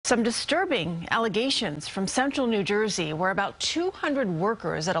Some disturbing allegations from central New Jersey, where about 200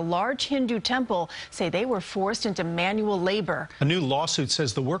 workers at a large Hindu temple say they were forced into manual labor. A new lawsuit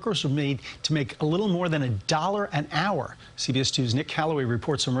says the workers were made to make a little more than $1 an hour. CBS 2's Nick Caloway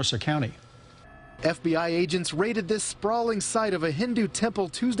reports from Mercer County. FBI agents raided this sprawling site of a Hindu temple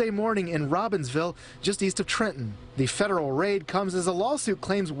Tuesday morning in Robbinsville, just east of Trenton. The federal raid comes as a lawsuit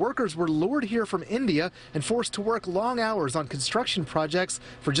claims workers were lured here from India and forced to work long hours on construction projects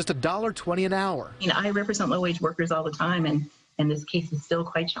for just $1.20 an hour. I represent low-wage workers all the time, and this case is still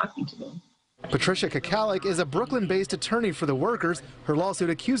quite shocking to me. Patricia Caloway is a Brooklyn-based attorney for the workers. Her lawsuit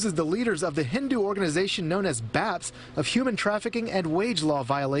accuses the leaders of the Hindu organization known as BAPS of human trafficking and wage law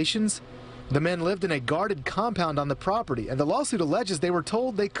violations. The men lived in a guarded compound on the property, and the lawsuit alleges they were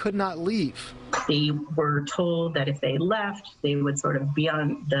told they could not leave. They were told that if they left, they would sort of be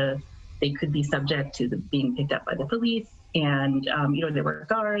they could be subject to being picked up by the police. And, there were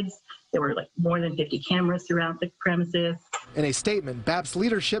guards. There were more than 50 cameras throughout the premises. In a statement, BAP's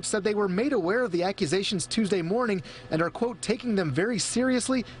leadership said they were made aware of the accusations Tuesday morning and are, quote, taking them very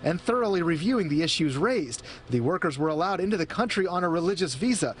seriously and thoroughly reviewing the issues raised. The workers were allowed into the country on a religious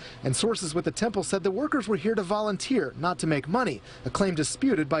visa, and sources with the temple said the workers were here to volunteer, not to make money, a claim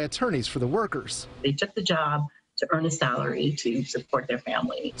disputed by attorneys for the workers. They took the job to earn a salary to support their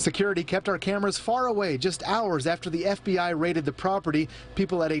family. Security kept our cameras far away just hours after the FBI raided the property.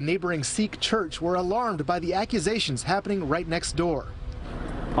 People at a neighboring Sikh church were alarmed by the accusations happening right next door.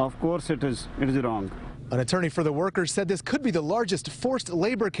 Of course it is wrong. An attorney for the workers said this could be the largest forced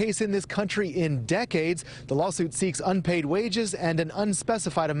labor case in this country in decades. The lawsuit seeks unpaid wages and an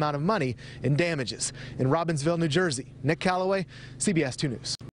unspecified amount of money in damages. In Robbinsville, New Jersey, Nick Caloway, CBS 2 News.